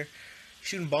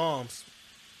 Shooting bombs.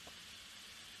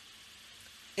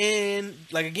 And,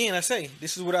 like again, I say,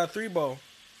 this is without three ball.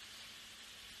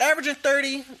 Averaging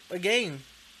 30 a game.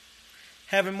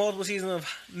 Having multiple seasons of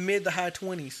mid to high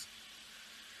 20s.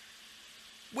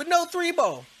 With no three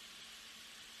ball.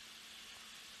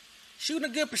 Shooting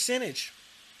a good percentage.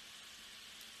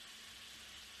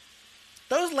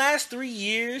 Those last 3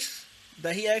 years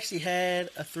that he actually had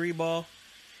a three ball,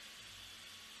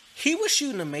 he was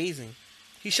shooting amazing.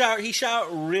 He shot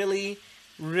really,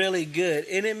 really good.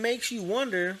 And it makes you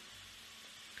wonder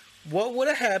what would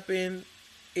have happened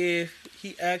if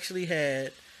he actually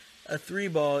had a three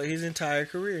ball his entire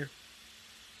career.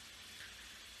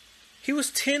 He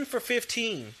was 10 for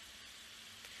 15.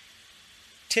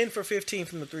 10 for 15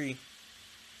 from the three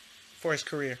for his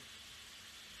career.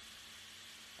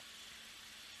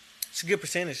 It's a good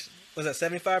percentage. Was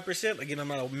that 75%? Again, I'm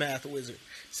not a math wizard.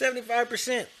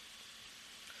 75%.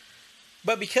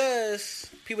 But because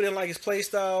people didn't like his play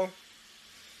style,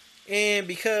 and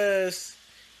because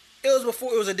it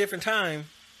was a different time,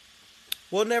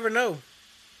 we'll never know.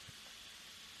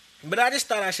 But I just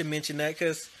thought I should mention that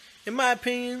because, in my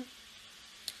opinion,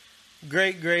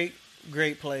 great, great,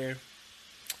 great player.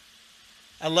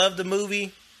 I love the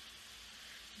movie,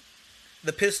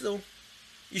 The Pistol.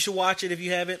 You should watch it if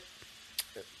you haven't.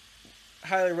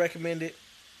 Highly recommend it.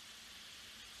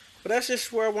 But that's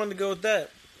just where I wanted to go with that.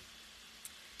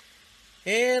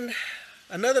 And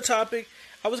another topic,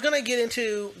 I was going to get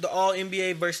into the All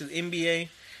NBA versus NBA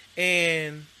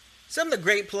and some of the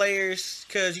great players,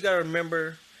 because you got to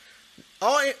remember,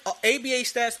 all ABA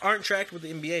stats aren't tracked with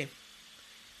the NBA.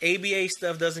 ABA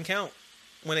stuff doesn't count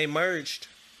when they merged.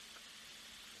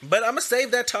 But I'm going to save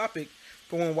that topic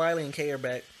for when Wiley and Kay are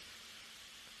back.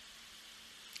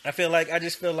 I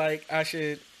just feel like that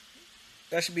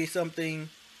should be something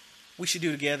we should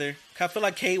do together. I feel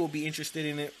like Kay will be interested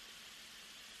in it.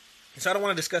 So I don't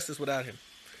want to discuss this without him.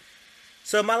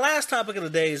 So my last topic of the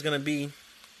day is going to be,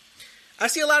 I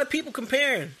see a lot of people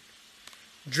comparing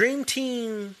Dream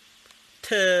Team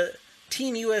to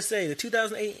Team USA, the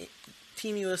 2008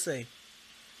 Team USA.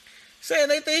 Saying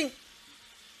they think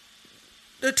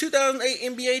the 2008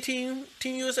 NBA Team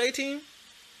USA team,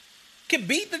 could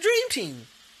beat the Dream Team.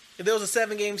 If there was a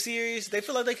 7-game series, they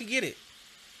feel like they could get it.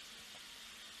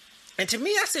 And to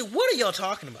me, I say, what are y'all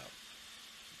talking about?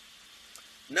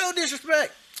 No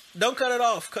disrespect. Don't cut it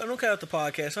off. Don't cut out the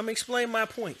podcast. I'm going to explain my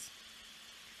points.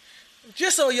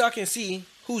 Just so y'all can see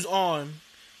who's on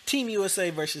Team USA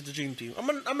versus the Dream Team.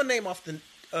 I'm gonna name off the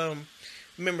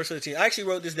members of the team. I actually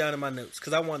wrote this down in my notes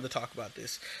because I wanted to talk about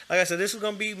this. Like I said, this was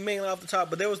going to be mainly off the top,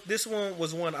 but this one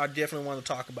was one I definitely wanted to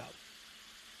talk about.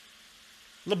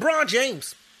 LeBron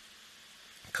James,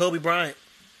 Kobe Bryant,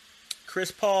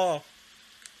 Chris Paul,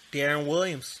 Deron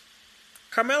Williams,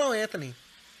 Carmelo Anthony,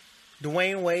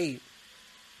 Dwayne Wade,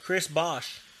 Chris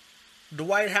Bosh,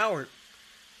 Dwight Howard,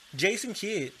 Jason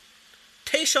Kidd,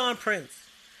 Tayshaun Prince,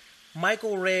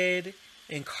 Michael Redd,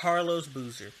 and Carlos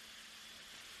Boozer.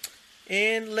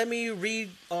 And let me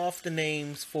read off the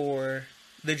names for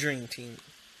the Dream Team.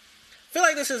 I feel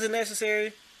like this isn't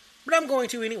necessary, but I'm going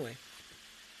to anyway.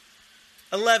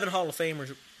 11 Hall of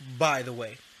Famers, by the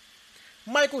way.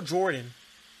 Michael Jordan,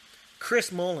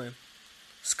 Chris Mullin,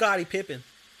 Scottie Pippen,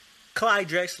 Clyde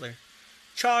Drexler,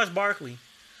 Charles Barkley,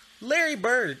 Larry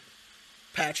Bird,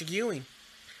 Patrick Ewing,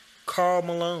 Karl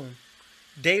Malone,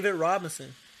 David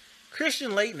Robinson,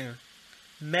 Christian Laettner,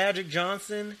 Magic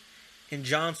Johnson, and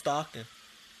John Stockton.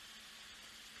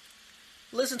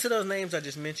 Listen to those names I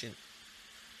just mentioned.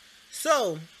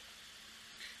 So,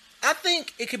 I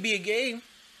think it could be a game.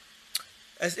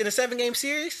 As in a 7-game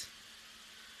series,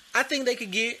 I think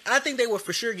they will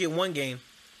for sure get 1 game.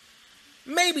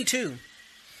 Maybe 2.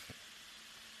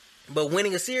 But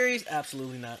winning a series,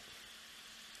 absolutely not.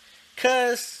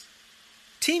 Because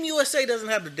Team USA doesn't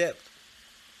have the depth.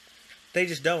 They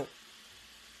just don't.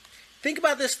 Think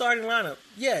about this starting lineup.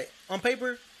 Yeah, on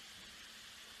paper,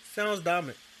 sounds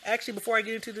dominant. Actually, before I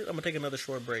get into this, I'm going to take another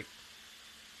short break.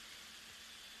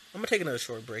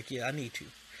 Yeah, I need to.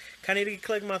 I need to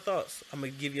collect my thoughts. I'm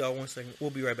going to give y'all 1 second. We'll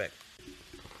be right back.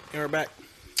 And we're back.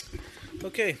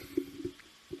 Okay.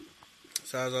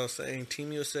 So as I was saying,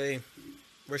 Team USA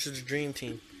versus the Dream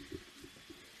Team.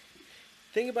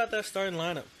 Think about that starting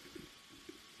lineup.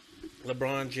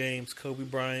 LeBron James, Kobe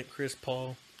Bryant, Chris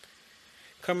Paul,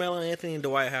 Carmelo Anthony, and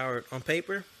Dwight Howard. On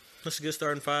paper, that's a good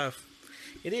starting 5.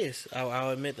 It is.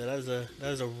 I'll admit that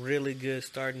is a really good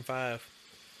starting 5.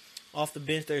 Off the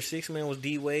bench, their 6th man was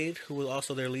D Wade, who was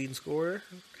also their leading scorer.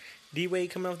 D Wade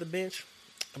coming off the bench,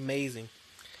 amazing.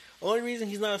 Only reason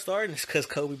he's not starting is because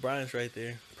Kobe Bryant's right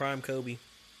there, prime Kobe.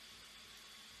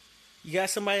 You got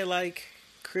somebody like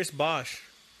Chris Bosh.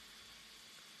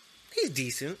 He's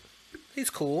decent. He's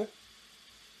cool.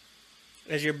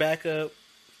 As your backup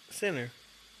center.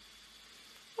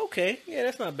 Okay, yeah,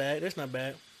 that's not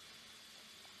bad.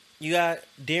 You got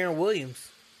Deron Williams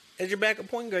as your backup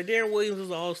point guard. Deron Williams was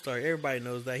an all-star. Everybody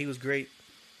knows that. He was great.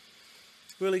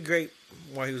 Really great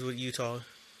while he was with Utah.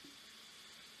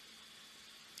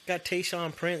 Got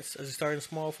Tayshaun Prince as a starting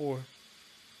small forward.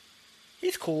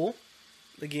 He's cool.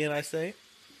 Again, I say.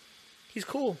 He's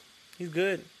cool. He's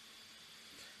good.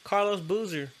 Carlos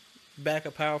Boozer,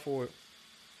 backup power forward.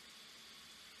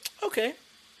 Okay.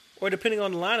 Or depending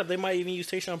on the lineup, they might even use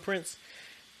Tayshaun Prince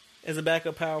as a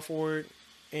backup power forward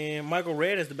and Michael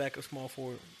Redd as the backup small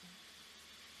forward.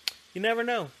 You never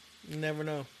know.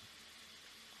 Different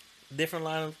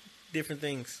lineup, different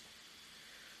things.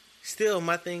 Still,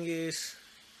 my thing is,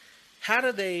 How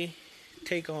do they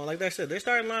take on? Like I said, their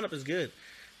starting lineup is good,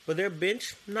 but their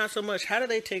bench not so much. How do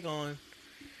they take on?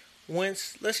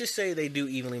 Once let's just say they do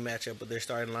evenly match up with their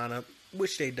starting lineup,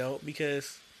 which they don't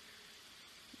because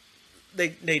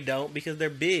they don't because their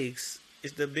bigs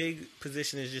is the big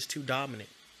position is just too dominant.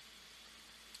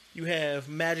 You have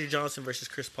Magic Johnson versus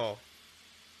Chris Paul.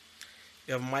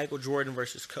 You have Michael Jordan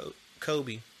versus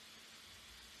Kobe.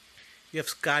 You have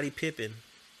Scottie Pippen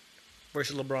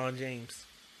versus LeBron James.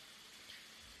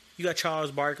 You got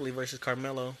Charles Barkley versus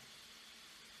Carmelo.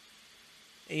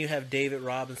 And you have David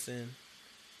Robinson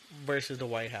versus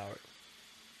Dwight Howard.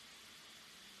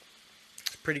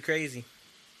 It's pretty crazy.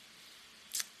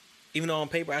 Even though on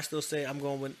paper I still say I'm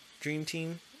going with Dream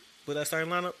Team with that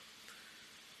starting lineup.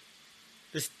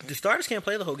 The starters can't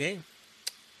play the whole game.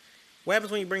 What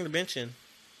happens when you bring the bench in?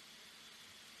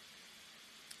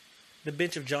 The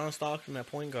bench of John Stockton at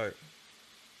point guard.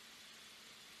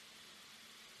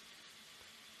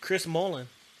 Chris Mullin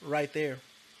right there.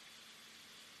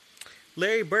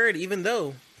 Larry Bird, even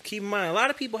though, keep in mind, a lot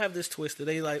of people have this twisted.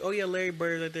 They like, oh yeah, Larry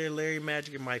Bird right there, Larry,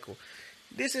 Magic, and Michael.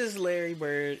 This is Larry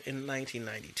Bird in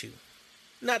 1992.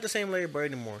 Not the same Larry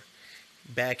Bird anymore.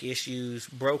 Back issues,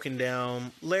 broken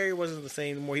down. Larry wasn't the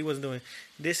same anymore. He wasn't doing.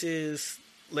 This is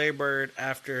Larry Bird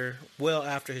after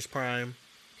his prime.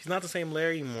 He's not the same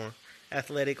Larry anymore,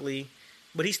 athletically,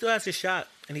 but he still has his shot,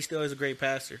 and he still is a great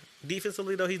passer.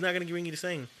 Defensively, though, he's not going to bring you the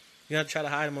same. You have to try to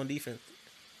hide him on defense.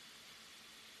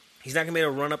 He's not going to be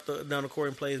able to run up down the court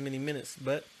and play as many minutes,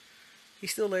 but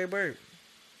he's still Larry Bird.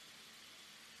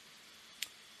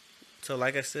 So,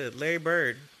 like I said, Larry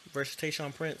Bird versus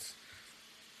Tayshaun Prince.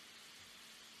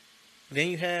 Then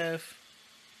you have,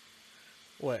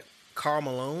 Karl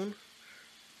Malone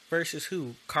versus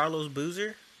who? Carlos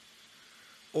Boozer?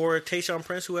 Or Tayshaun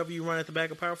Prince, whoever you run at the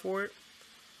back of power forward?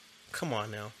 Come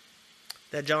on now.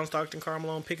 That John Stockton, Karl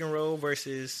Malone pick and roll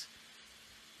versus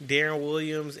Darren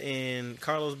Williams and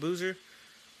Carlos Boozer.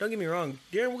 Don't get me wrong.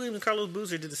 Darren Williams and Carlos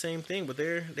Boozer did the same thing, but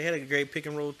they had a great pick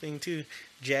and roll thing too.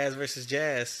 Jazz versus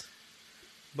Jazz.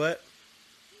 But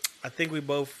I think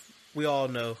we all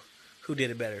know who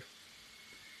did it better.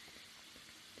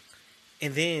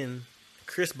 And then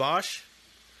Chris Bosh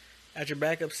at your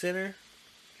backup center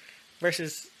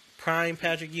versus prime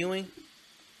Patrick Ewing.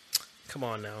 Come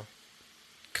on now.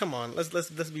 Come on. Let's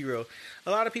be real.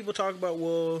 A lot of people talk about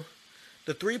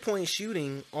the 3-point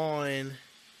shooting on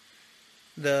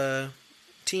the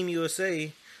Team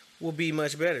USA will be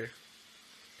much better.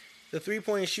 The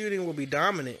 3-point shooting will be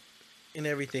dominant in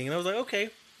everything. And I was like, okay,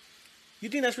 you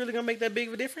think that's really gonna make that big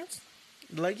of a difference?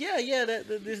 Like, yeah,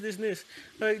 this.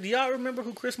 Like, do y'all remember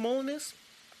who Chris Mullin is?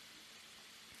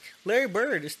 Larry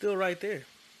Bird is still right there.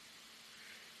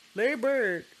 Larry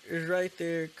Bird is right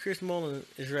there. Chris Mullin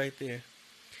is right there.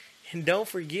 And don't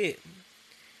forget,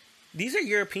 these are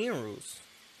European rules.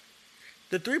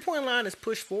 The 3-point line is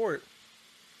pushed forward.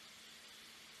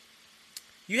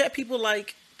 You have people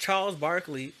like Charles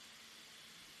Barkley,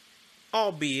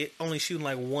 albeit only shooting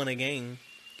like one a game,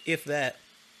 if that.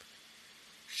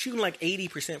 Shooting like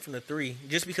 80% from the three,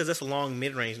 just because that's a long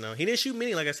mid-range now. He didn't shoot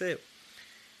many, like I said.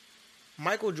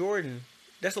 Michael Jordan,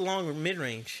 that's a long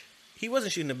mid-range. He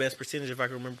wasn't shooting the best percentage, if I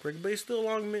can remember correctly, but he's still a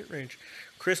long mid-range.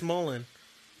 Chris Mullin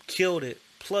killed it,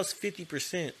 plus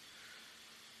 50%.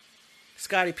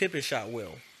 Scottie Pippen shot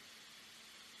well.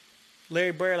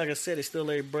 Larry Bird, like I said, is still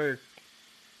Larry Bird.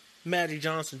 Magic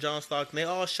Johnson, John Stockton, they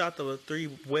all shot the three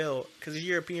well, because the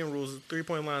European rules, the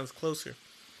 3-point line is closer.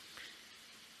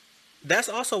 That's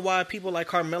also why people like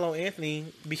Carmelo Anthony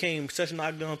became such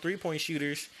knockdown 3-point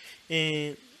shooters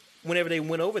and whenever they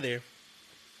went over there.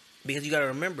 Because you got to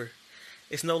remember,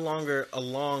 it's no longer a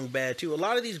long bad two. A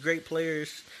lot of these great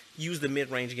players use the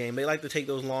mid-range game. They like to take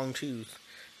those long twos.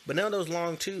 But now those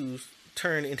long twos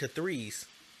turn into threes.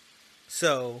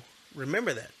 So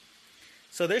remember that.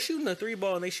 So they're shooting the 3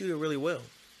 ball and they shoot it really well. And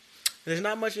there's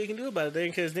not much they can do about it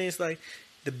because then it's like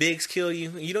the bigs kill you.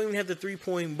 You don't even have the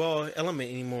 3-point ball element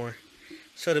anymore.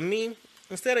 So to me,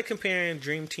 instead of comparing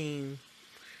Dream Team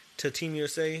to Team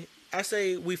USA, I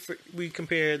say we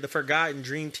compare the forgotten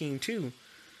Dream Team 2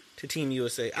 to Team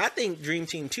USA. I think Dream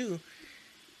Team 2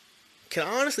 can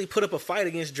honestly put up a fight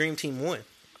against Dream Team 1.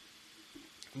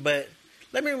 But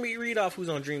let me read off who's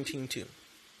on Dream Team 2.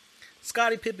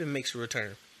 Scottie Pippen makes a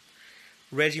return.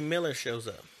 Reggie Miller shows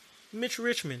up. Mitch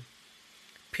Richmond.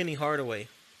 Penny Hardaway.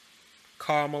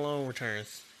 Karl Malone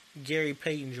returns. Gary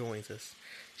Payton joins us.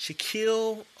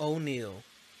 Shaquille O'Neal.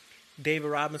 David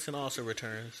Robinson also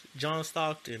returns. John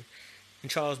Stockton and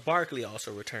Charles Barkley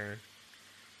also return.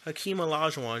 Hakeem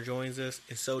Olajuwon joins us,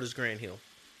 and so does Grant Hill.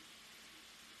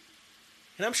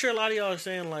 And I'm sure a lot of y'all are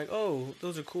saying like, oh,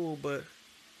 those are cool, but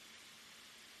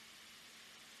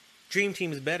Dream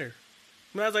Team is better.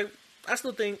 I mean, I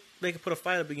still think they could put a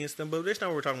fight up against them, but that's not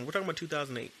what we're talking about. We're talking about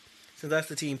 2008, since that's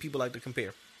the team people like to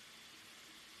compare.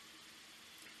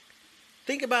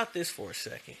 Think about this for a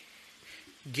second.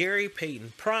 Gary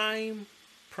Payton, prime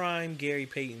Gary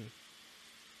Payton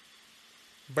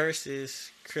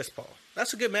versus Chris Paul.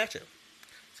 That's a good matchup.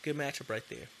 It's a good matchup right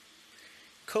there.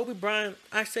 Kobe Bryant,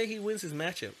 I say he wins his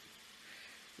matchup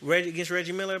against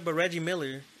Reggie Miller, but Reggie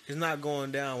Miller is not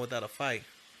going down without a fight.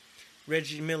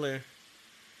 Reggie Miller,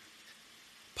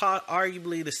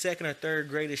 arguably the second or third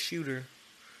greatest shooter,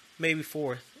 maybe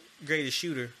fourth greatest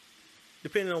shooter,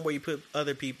 depending on where you put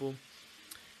other people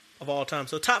of all time.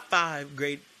 So top 5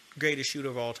 greatest shooter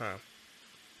of all time.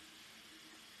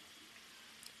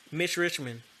 Mitch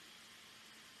Richmond,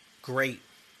 great.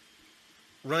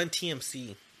 Run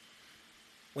TMC.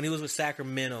 When he was with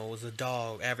Sacramento, was a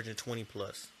dog, averaging 20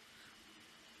 plus.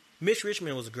 Mitch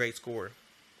Richmond was a great scorer.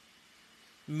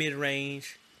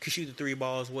 Mid-range, could shoot the 3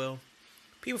 ball as well.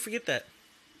 People forget that.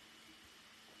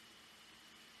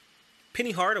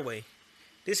 Penny Hardaway.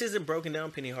 This isn't broken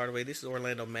down Penny Hardaway. This is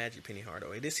Orlando Magic Penny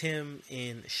Hardaway. This is him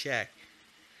and Shaq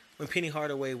when Penny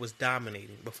Hardaway was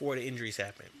dominating before the injuries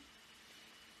happened.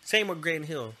 Same with Grant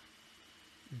Hill.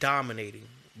 Dominating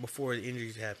before the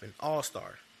injuries happened.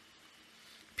 All-star.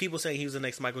 People saying he was the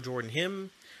next Michael Jordan.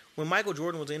 When Michael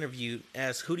Jordan was interviewed,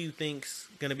 asked who do you think's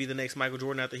going to be the next Michael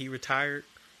Jordan after he retired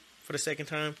for the second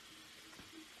time,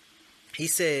 he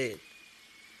said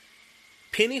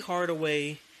Penny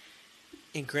Hardaway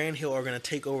and Grant Hill are going to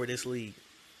take over this league.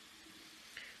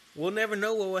 We'll never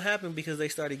know what will happen because they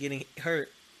started getting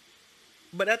hurt.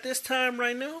 But at this time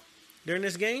right now, during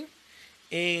this game,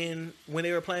 and when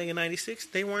they were playing in 96,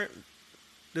 they weren't.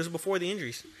 This was before the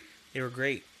injuries. They were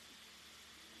great.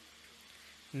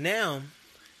 Now,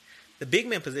 the big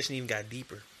man position even got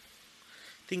deeper.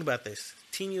 Think about this.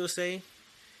 Team USA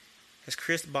has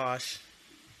Chris Bosh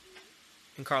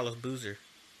and Carlos Boozer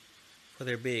for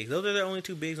their bigs. Those are the only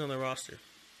 2 bigs on the roster.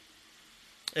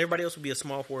 Everybody else would be a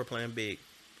small forward playing big.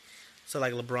 So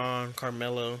like LeBron,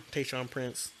 Carmelo, Tayshaun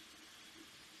Prince.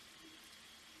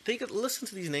 Listen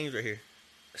to these names right here.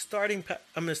 Starting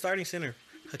center,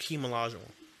 Hakeem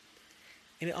Olajuwon.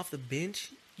 And then off the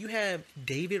bench, you have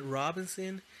David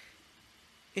Robinson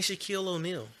and Shaquille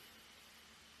O'Neal.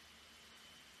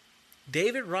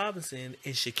 David Robinson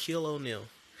and Shaquille O'Neal.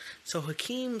 So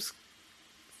Hakeem's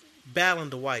battling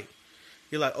Dwight.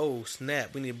 You're like, oh,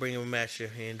 snap. We need to bring him a match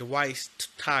here. And Dwight's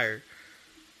tired.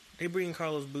 They bring in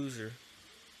Carlos Boozer.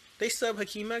 They sub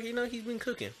Hakeem out. He's been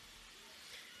cooking.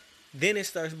 Then it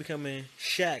starts becoming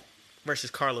Shaq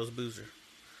versus Carlos Boozer.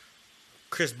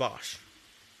 Chris Bosh.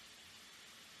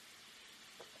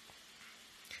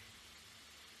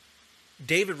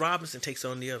 David Robinson takes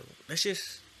on the other one.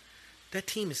 That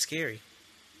team is scary.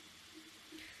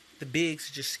 The bigs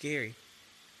are just scary.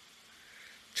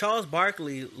 Charles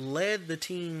Barkley led the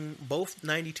team both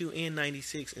 92 and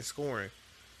 96 in scoring.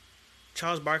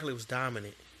 Charles Barkley was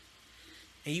dominant.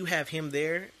 And you have him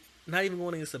there, not even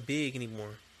going against a big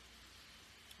anymore.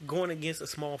 Going against a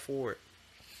small forward.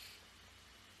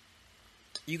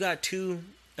 You got 2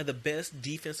 of the best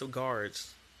defensive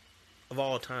guards of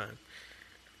all time.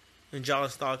 And John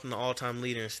Stockton, the all-time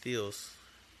leader in steals.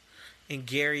 And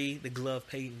Gary, the glove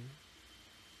Payton,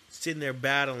 sitting there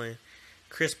battling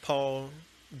Chris Paul,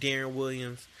 Darren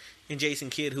Williams, and Jason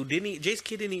Kidd, Jason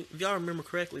Kidd didn't even, if y'all remember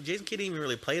correctly, Jason Kidd didn't even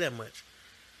really play that much.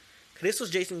 This was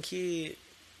Jason Kidd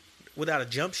without a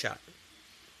jump shot.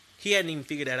 He hadn't even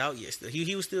figured that out yet.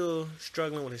 He was still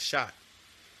struggling with his shot.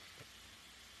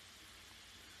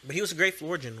 But he was a great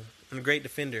floor general and a great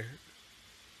defender.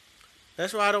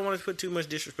 That's why I don't want to put too much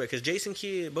disrespect.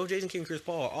 Because both Jason Kidd and Chris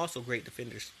Paul are also great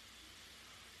defenders.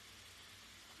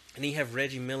 And then you have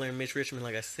Reggie Miller and Mitch Richmond,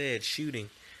 like I said, shooting.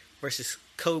 Versus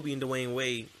Kobe and Dwayne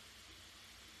Wade.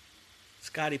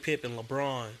 Scottie Pippen,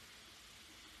 LeBron.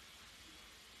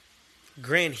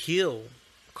 Grant Hill,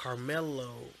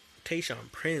 Carmelo,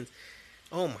 Tayshaun Prince.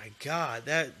 Oh my God,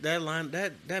 that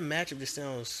matchup just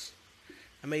sounds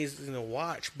amazing to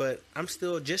watch. But I'm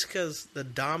still, just because the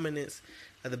dominance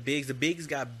of the bigs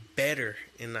got better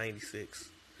in '96.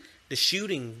 The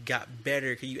shooting got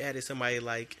better because you added somebody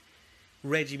like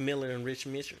Reggie Miller and Rich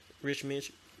Mitch.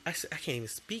 I can't even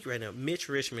speak right now. Mitch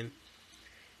Richmond.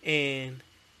 And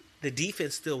the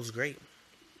defense still was great.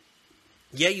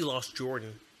 Yeah, you lost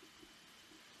Jordan.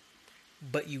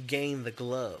 But you gained the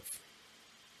glove.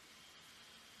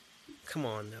 Come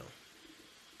on now.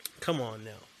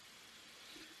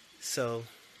 So,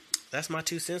 that's my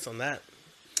 2 cents on that.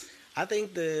 I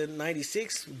think the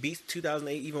 96 beats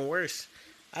 2008 even worse.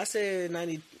 I said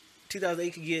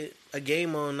 2008 could get a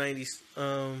game on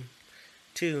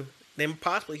 92. Then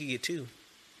possibly could get 2.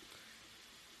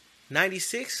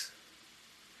 96,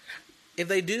 if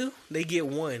they do, they get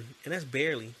 1. And that's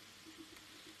barely.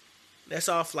 That's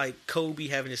off like Kobe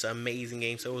having this amazing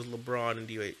game. So it was LeBron and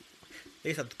D-Wade. They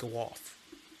just have to go off.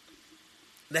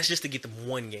 That's just to get them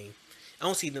 1 game. I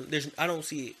don't see them. I don't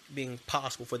see it being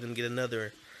possible for them to get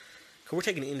another. Cause we're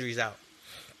taking the injuries out.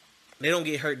 They don't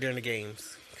get hurt during the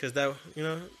games. Cause that,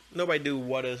 nobody do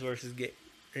Waters versus get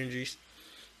injuries.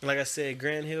 And like I said,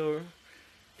 Grant Hill,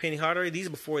 Penny Hardaway, these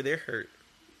are before they're hurt.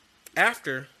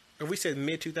 After, if we said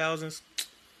mid 2000s,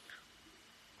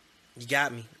 you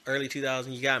got me. Early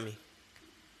 2000s, you got me.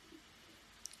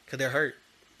 Cause they're hurt.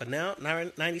 But now,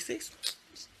 96,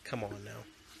 come on now.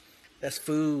 That's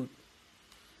food.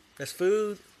 That's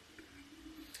food.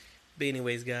 But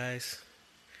anyways, guys,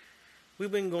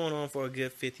 we've been going on for a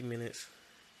good 50 minutes.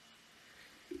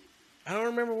 I don't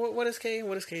remember what does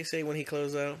K say when he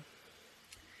closed out.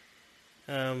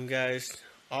 Guys,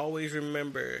 always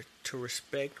remember to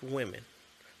respect women,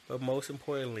 but most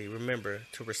importantly, remember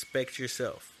to respect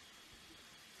yourself.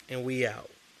 And we out.